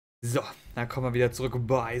So, dann kommen wir wieder zurück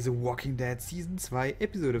bei The Walking Dead Season 2,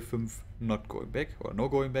 Episode 5, Not Going Back, oder No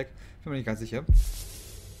Going Back, bin mir nicht ganz sicher.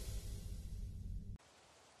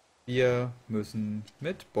 Wir müssen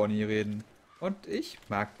mit Bonnie reden und ich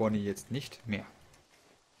mag Bonnie jetzt nicht mehr,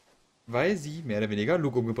 weil sie mehr oder weniger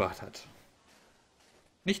Luke umgebracht hat.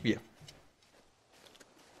 Nicht wir.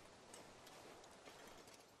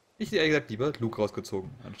 Ich hätte ehrlich gesagt lieber Luke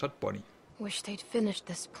rausgezogen, anstatt Bonnie. Wish they'd finished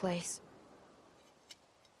this place.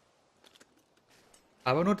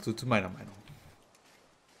 Aber nur zu meiner Meinung.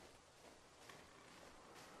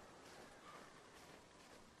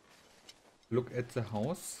 Look at the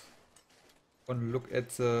house. Und look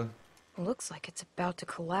at the... Looks like it's about to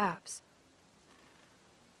collapse.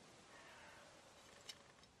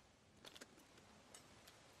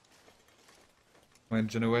 Mein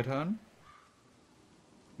Generator an.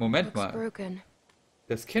 Moment Looks mal. broken.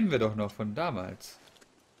 Das kennen wir doch noch von damals.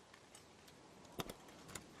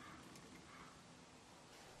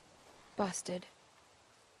 Busted.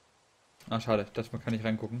 Ah, schade. Das man kann nicht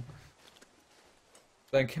reingucken.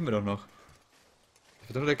 Dann kennen wir doch noch. Das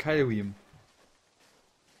wird doch der Keilriemen.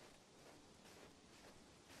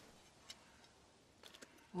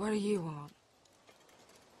 What do you want?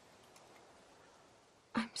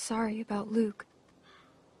 I'm sorry about Luke.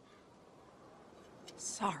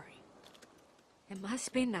 Sorry. It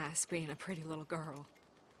must be nice being a pretty little girl.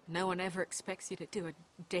 No one ever expects you to do a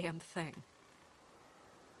damn thing.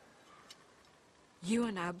 You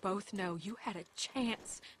and I both know you had a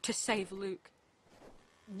chance to save Luke.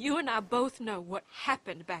 You and I both know what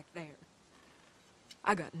happened back there.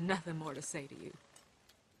 I got nothing more to say to you.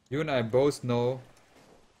 You and I both know.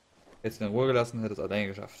 Jetzt in Ruhe gelassen, hätte es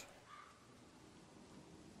alleine geschafft.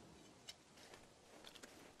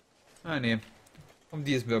 Ah, nee. Um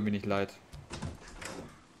die ist mir irgendwie nicht leid.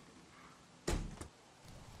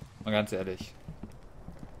 Mal ganz ehrlich.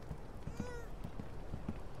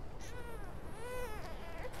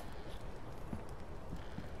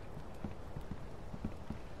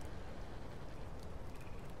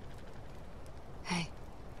 Hey.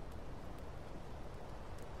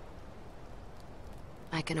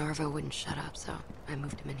 Mike and Arvo wouldn't shut up, so I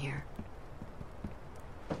moved him in here.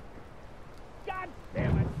 God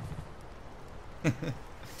damn it! I've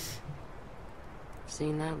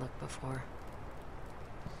seen that look before.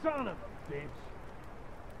 Son of a bitch!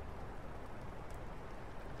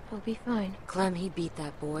 He'll be fine. Clem, he beat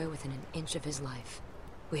that boy within an inch of his life.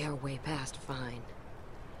 We are way past fine.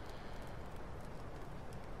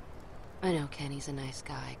 I know Kenny's a nice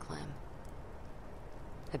guy, Clem.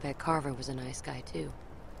 I bet Carver was a nice guy, too.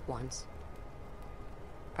 Once.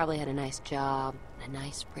 Probably had a nice job, and a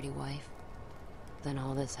nice, pretty wife. Then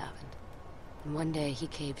all this happened. And one day he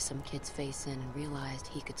caved some kid's face in and realized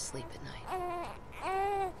he could sleep at night.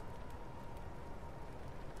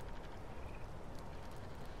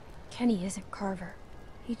 Kenny isn't Carver.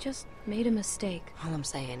 He just made a mistake. All I'm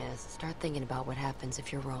saying is, start thinking about what happens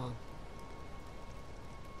if you're wrong.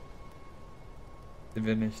 Sind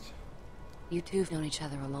wir nicht. You two have known each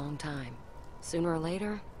other a long time. Sooner or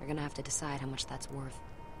later, you're gonna have to decide how much that's worth.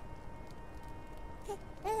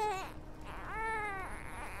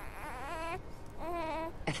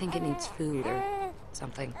 I think it needs food or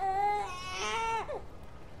something.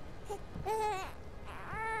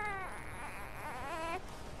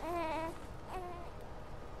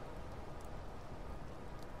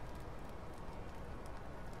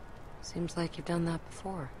 Seems like you've done that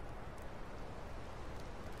before.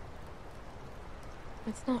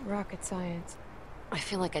 It's not rocket science. I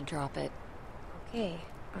feel like I'd drop it. Okay,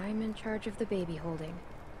 I'm in charge of the baby holding.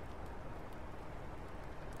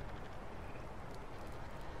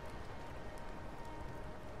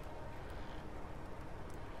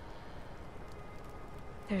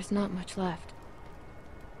 There's not much left.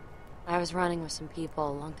 I was running with some people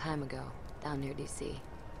a long time ago, down near DC.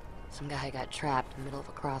 Some guy got trapped in the middle of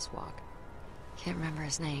a crosswalk. Can't remember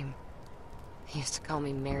his name. He used to call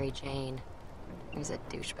me Mary Jane. He was a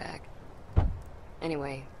douchebag.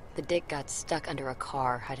 Anyway, the dick got stuck under a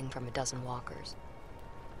car hiding from a dozen walkers.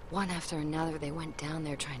 One after another, they went down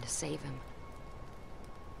there trying to save him.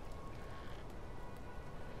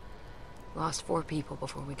 Lost 4 people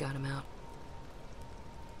before we got him out.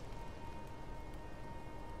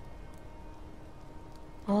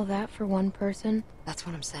 All that for one person? That's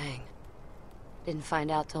what I'm saying. Didn't find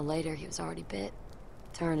out till later he was already bit.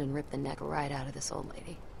 Turned and ripped the neck right out of this old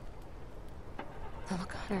lady. The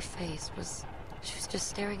look on her face was... she was just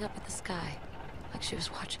staring up at the sky, like she was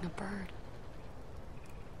watching a bird.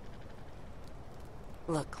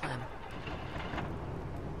 Look, Clem.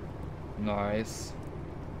 Nice.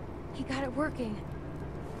 He got it working.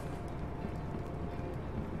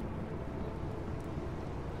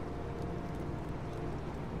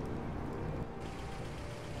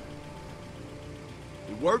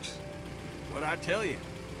 works? What'd I tell you?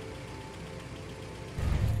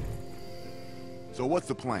 So what's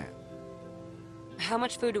the plan? How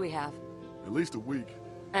much food do we have? At least a week.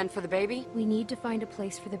 And for the baby? We need to find a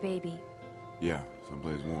place for the baby. Yeah,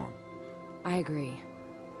 someplace warm. I agree.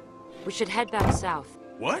 We should head back south.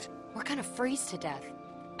 What? We're gonna freeze to death.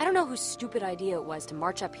 I don't know whose stupid idea it was to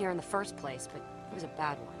march up here in the first place, but it was a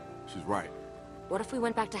bad one. She's right. What if we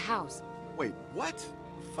went back to house? Wait, what?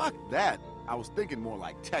 Fuck that. I was thinking more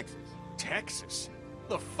like Texas. Texas?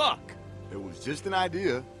 The fuck? It was just an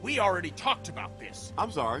idea. We already talked about this.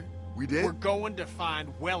 I'm sorry. We did? We're going to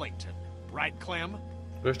find Wellington. Right, Clem?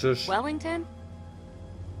 Richtig. Wellington?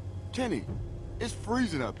 Kenny, it's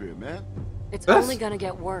freezing up here, man. It's Was? only gonna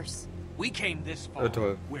get worse. We came this far.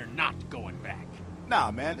 Toll. We're not going back.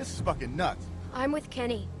 Nah, man, this is fucking nuts. I'm with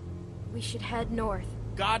Kenny. We should head north.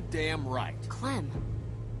 Goddamn right. Clem.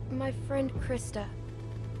 My friend Krista.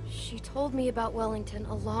 She told me about Wellington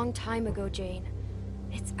a long time ago, Jane.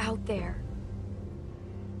 It's out there.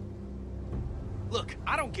 Look,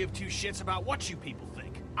 I don't give two shits about what you people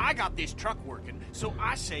think. I got this truck working, so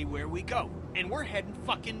I say where we go. And we're heading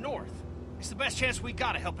fucking north. It's the best chance we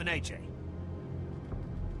got of helping AJ.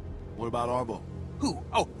 What about Arbo? Who?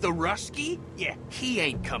 Oh, the Rusky? Yeah, he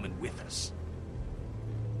ain't coming with us.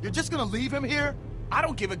 You're just gonna leave him here? I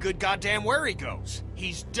don't give a good goddamn where he goes.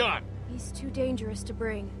 He's done. He's too dangerous to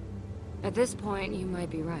bring. At this point, you might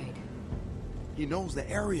be right. He knows the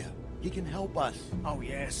area. He can help us. Oh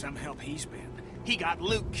yeah, some help he's been. He got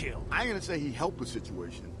Luke killed. I ain't gonna say he helped the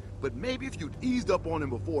situation, but maybe if you'd eased up on him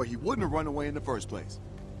before, he wouldn't have run away in the first place.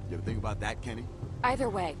 You ever think about that, Kenny? Either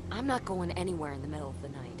way, I'm not going anywhere in the middle of the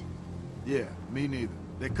night. Yeah, me neither.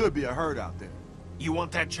 There could be a herd out there. You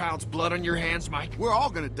want that child's blood on your hands, Mike? We're all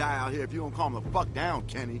gonna die out here if you don't calm the fuck down,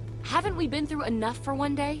 Kenny. Haven't we been through enough for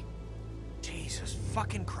one day? Jesus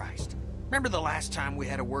fucking Christ. Remember the last time we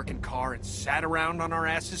had a working car and sat around on our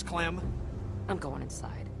asses, Clem? I'm going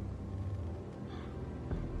inside.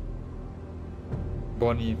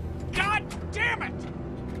 Bonnie. God damn it!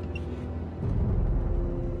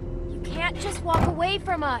 You can't just walk away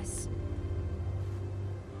from us.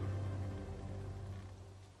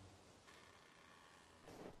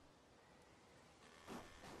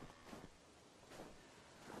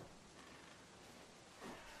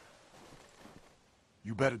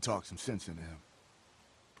 You better talk some sense into him.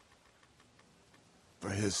 For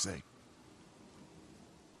his sake.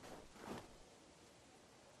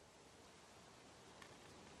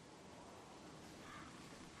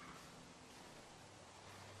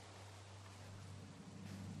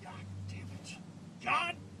 God damn it.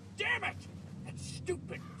 God damn it! That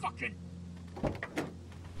stupid fucking...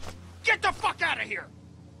 Get the fuck out of here!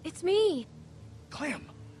 It's me. Clem.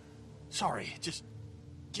 Sorry, just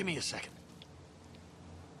give me a second.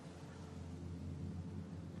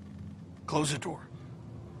 Close the door.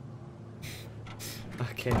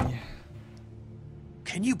 Kenny.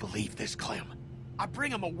 Can you believe this, Clem? I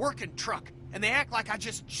bring them a working truck, and they act like I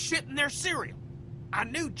just shit in their cereal. I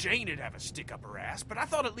knew Jane would have a stick up her ass, but I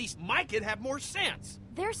thought at least Mike would have more sense.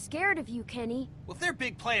 They're scared of you, Kenny. Well, if their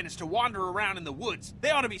big plan is to wander around in the woods,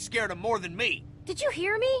 they ought to be scared of more than me. Did you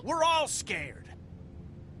hear me? We're all scared.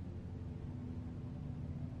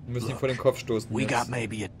 Wir müssen ihn vor den Kopf stoßen. We jetzt. got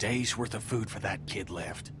maybe a day's worth of food for that kid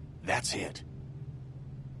left. That's it.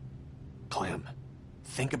 Clem,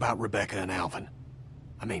 think about Rebecca and Alvin.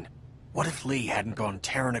 I mean, what if Lee hadn't gone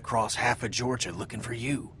tearing across half of Georgia looking for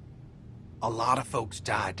you? A lot of folks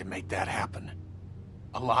died to make that happen.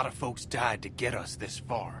 A lot of folks died to get us this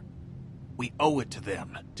far. We owe it to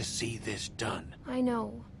them to see this done. I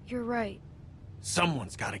know. You're right.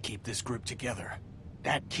 Someone's got to keep this group together.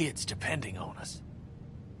 That kid's depending on us.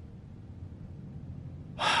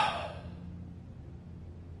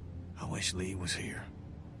 I wish Lee was here.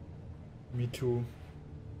 Me too.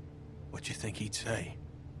 What you think he'd say?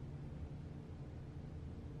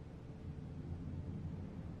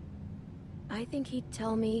 I think he'd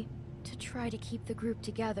tell me to try to keep the group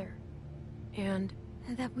together. And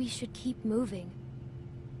that we should keep moving.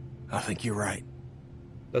 I think you're right.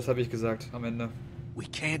 Das habe ich gesagt am Ende. We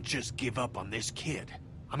can't just give up on this kid.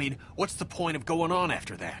 I mean, what's the point of going on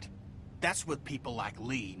after that? That's what people like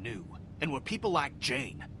Lee knew, and what people like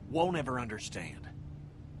Jane won't ever understand.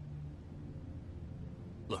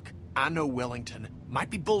 Look, I know Wellington might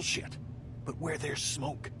be bullshit, but where there's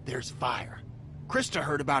smoke, there's fire. Krista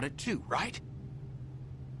heard about it too, right?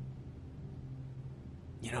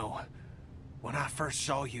 You know, when I first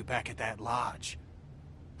saw you back at that lodge,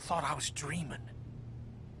 I thought I was dreaming.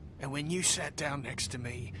 And when you sat down next to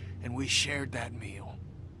me and we shared that meal,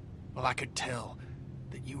 well, I could tell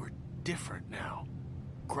that you were different now.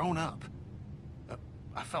 Grown up.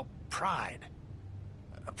 I felt pride.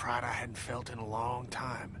 A pride I hadn't felt in a long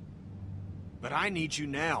time. But I need you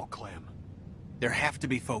now, Clem. There have to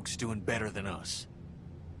be folks doing better than us.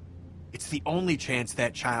 It's the only chance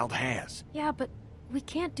that child has. Yeah, but we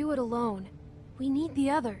can't do it alone. We need the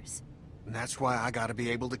others. And that's why I gotta be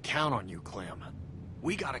able to count on you, Clem.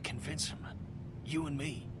 We gotta convince him. You and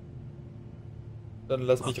me. Dann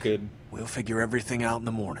lass mich reden. We'll figure everything out in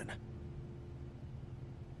the morning.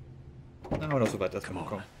 Dann haben wir noch so weit, dass Come wir on,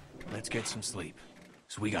 kommen. let's get some sleep.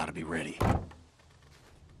 So we gotta be ready.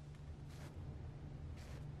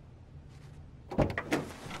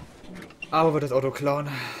 Aber wird das Auto klauen.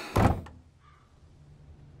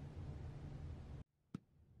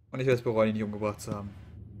 Und ich werde es bereuen, ihn nicht umgebracht zu haben.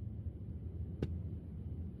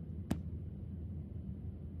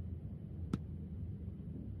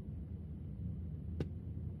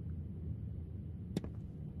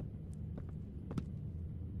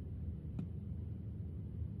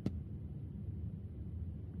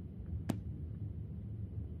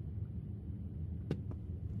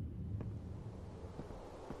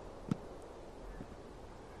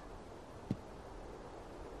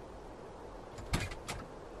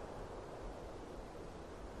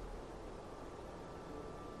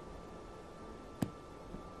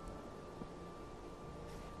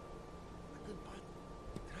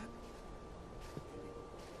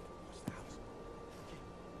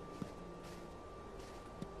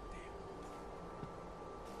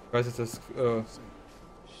 Ich weiß jetzt, dass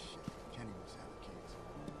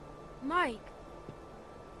Mike!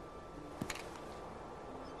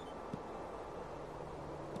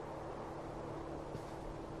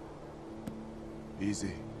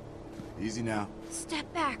 Easy. Easy now.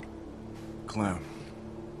 Step back! Clem.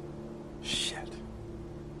 Shit.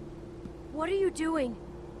 What are you doing?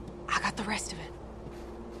 I got the rest of it.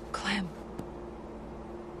 Clem.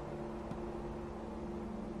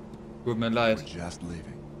 tut mir leid. We're just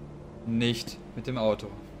leaving. Nicht mit dem Auto.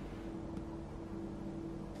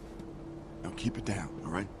 Now keep it down,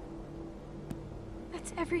 all right?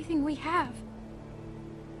 That's everything we have.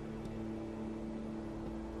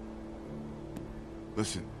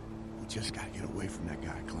 Listen, we just gotta get away from that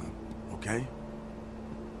guy, Clem. Okay?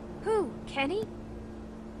 Who? Kenny?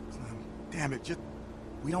 Clem, damn it,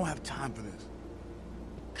 we don't have time for this.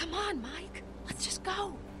 Come on, Mike. Let's just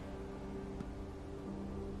go.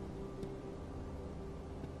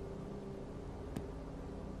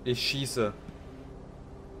 Ich schieße.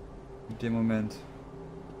 In dem Moment.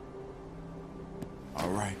 All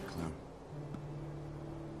right, Clem.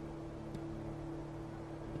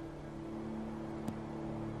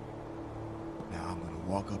 Now I'm gonna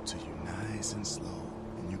walk up to you nice and slow,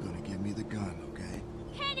 and you're gonna give me the gun, okay?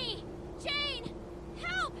 Kenny! Jane!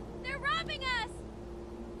 Help! They're robbing us!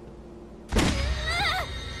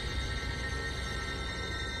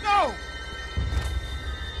 No!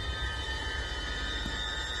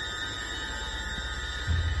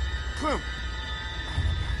 Clem!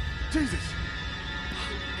 Jesus!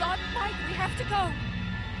 God, Mike, we have to go.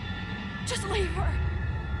 Just leave her.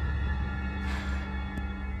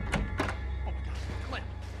 Oh my God, Clem!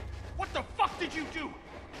 What the fuck did you do?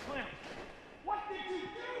 Clem! What did you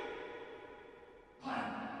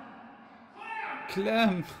do?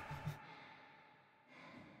 Clem!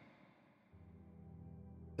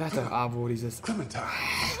 Da ist doch Avo, dieses...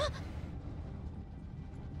 Clementine!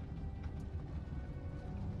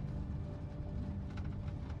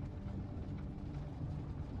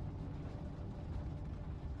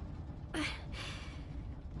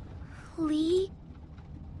 Lee?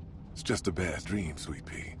 It's just a bad dream, Sweet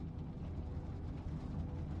Pea.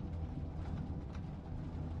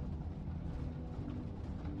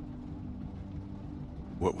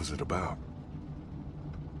 What was it about?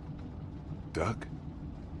 Duck?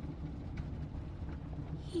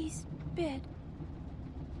 He's bit.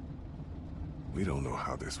 We don't know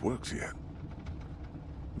how this works yet.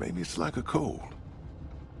 Maybe it's like a cold.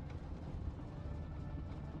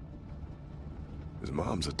 His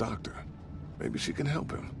mom's a doctor. Maybe she can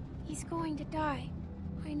help him. He's going to die.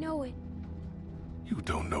 I know it. You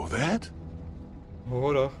don't know that?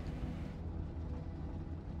 Oh doch.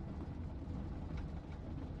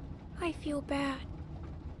 I feel bad.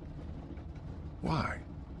 Why?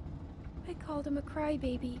 I called him a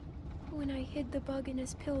crybaby when I hid the bug in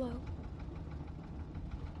his pillow.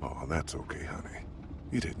 Oh, that's okay, honey.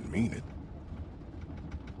 You didn't mean it.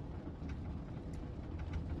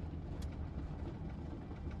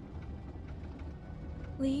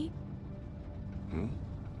 Lee? Hmm?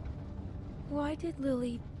 Why did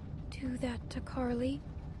Lily do that to Carly?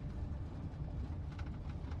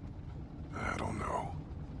 I don't know.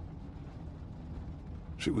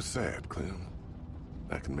 She was sad, Clem.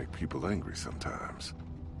 That can make people angry sometimes.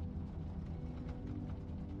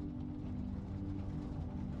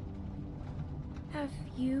 Have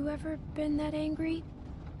you ever been that angry?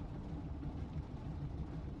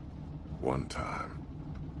 One time.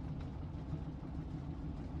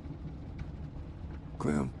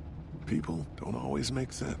 Clem, people don't always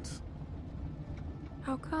make sense.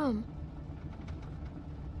 How come?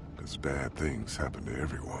 Because bad things happen to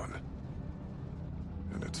everyone.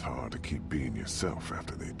 And it's hard to keep being yourself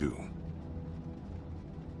after they do.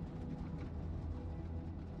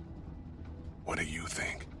 What do you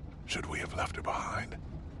think? Should we have left her behind?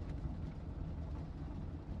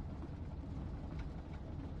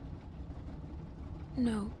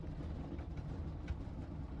 No.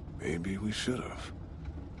 Maybe we should have.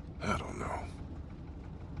 I don't know.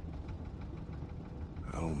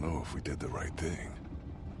 I don't know if we did the right thing.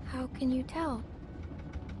 How can you tell?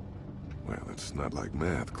 Well, it's not like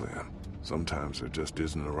math, Clem. Sometimes there just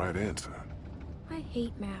isn't a right answer. I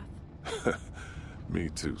hate math. Me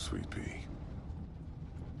too, sweet pea.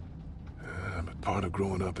 But part of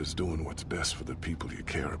growing up is doing what's best for the people you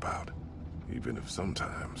care about. Even if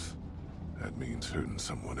sometimes that means hurting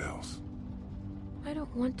someone else. I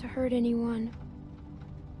don't want to hurt anyone.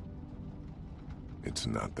 It's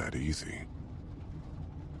not that easy.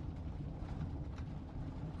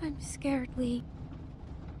 I'm scared, Lee.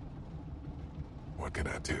 What can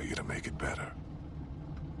I tell you to make it better?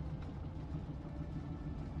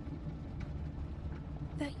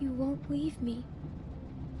 That you won't leave me.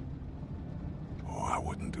 Oh, I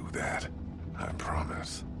wouldn't do that. I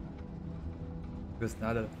promise. Wir wissen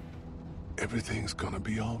alle, Everything's gonna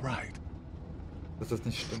be all right. dass das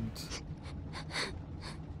nicht stimmt.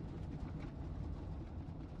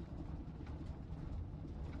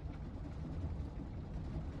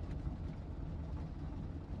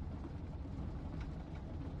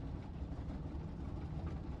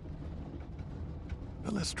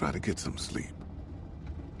 Now let's try to get some sleep.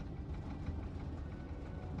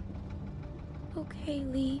 Okay,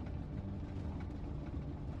 Lee.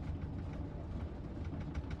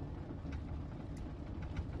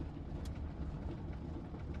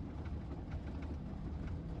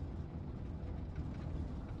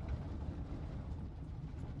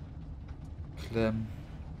 Clem,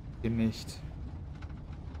 geh nicht.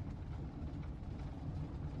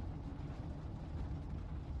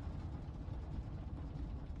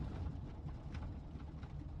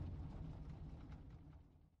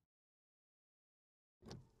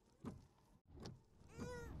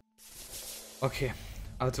 Okay,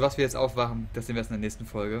 aber zu was wir jetzt aufwachen, das sehen wir erst in der nächsten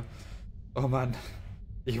Folge. Oh Mann,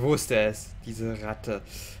 ich wusste es, diese Ratte.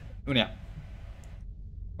 Nun ja.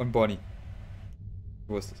 Und Bonnie. Ich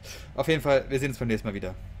wusste es. Auf jeden Fall, wir sehen uns beim nächsten Mal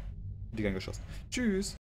wieder. Die Gang geschossen. Tschüss.